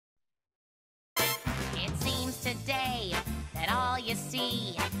you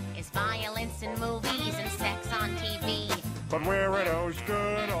see is violence in movies and sex on TV. But where are those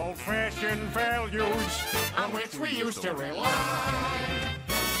good old-fashioned values on which we used to rely?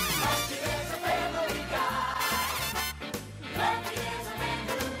 Lucky is a family guy. Lucky is a man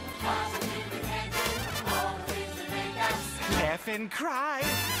who positively can do all the things that make us Laugh and cry.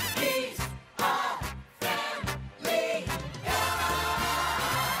 He's a family guy.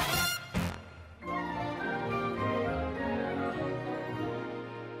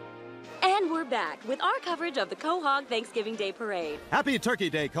 And we're back with our coverage of the Quahog Thanksgiving Day Parade. Happy Turkey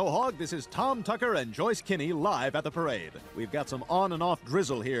Day, Quahog. This is Tom Tucker and Joyce Kinney live at the parade. We've got some on and off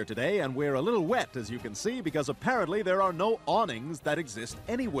drizzle here today, and we're a little wet, as you can see, because apparently there are no awnings that exist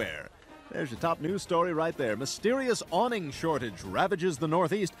anywhere. There's your top news story right there. Mysterious awning shortage ravages the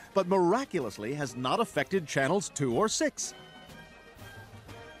Northeast, but miraculously has not affected channels 2 or 6.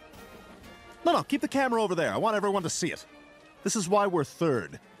 No, keep the camera over there. I want everyone to see it. This is why we're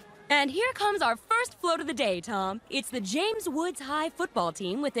third. And here comes our first float of the day, Tom. It's the James Woods High football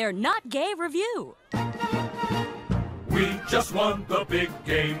team with their Not Gay review. We just won the big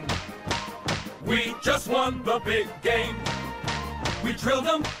game. We just won the big game. We drilled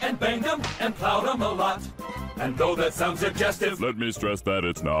them and banged them and plowed them a lot. And though that sounds suggestive, let me stress that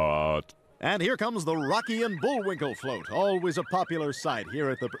it's not. And here comes the Rocky and Bullwinkle float, always a popular sight here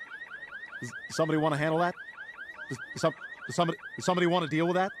at the... Does somebody want to handle that? Does somebody want to deal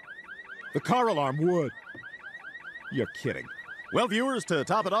with that? The car alarm would. You're kidding. Well, viewers, to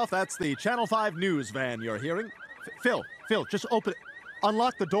top it off, that's the Channel 5 news van you're hearing. Phil, just open it.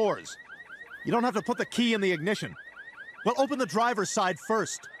 Unlock the doors. You don't have to put the key in the ignition. Well, open the driver's side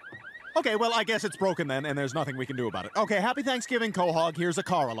first. Okay, well, I guess it's broken then, and there's nothing we can do about it. Okay, happy Thanksgiving, Quahog. Here's a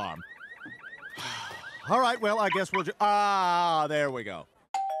car alarm. All right, well, I guess we'll there we go.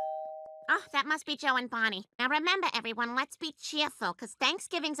 Oh, that must be Joe and Bonnie. Now remember, everyone, let's be cheerful, because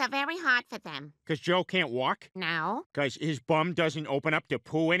Thanksgivings are very hard for them. Because Joe can't walk? No. Because his bum doesn't open up to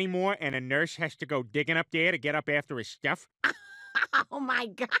poo anymore, and a nurse has to go digging up there to get up after his stuff? Oh, my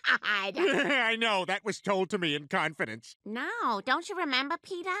God. I know, that was told to me in confidence. No, don't you remember,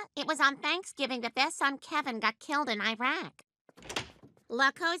 Peter? It was on Thanksgiving that their son Kevin got killed in Iraq.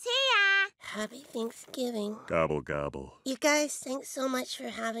 Look who's here. Happy Thanksgiving. Gobble, gobble. You guys, thanks so much for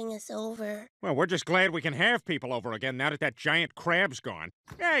having us over. Well, we're just glad we can have people over again now that giant crab's gone.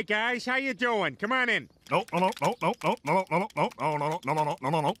 Hey, guys, how you doing? Come on in. No.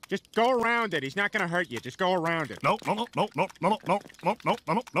 Just go around it. He's not going to hurt you. Just go around it. No. All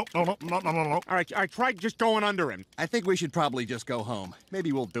right, I tried just going under him. I think we should probably just go home.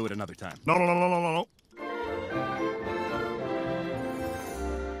 Maybe we'll do it another time. No.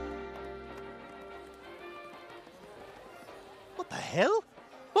 What the hell?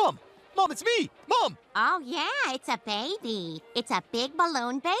 Mom, it's me! Mom! Oh, yeah, it's a baby. It's a big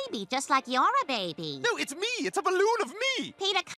balloon baby, just like you're a baby. No, it's me! It's a balloon of me! Peter,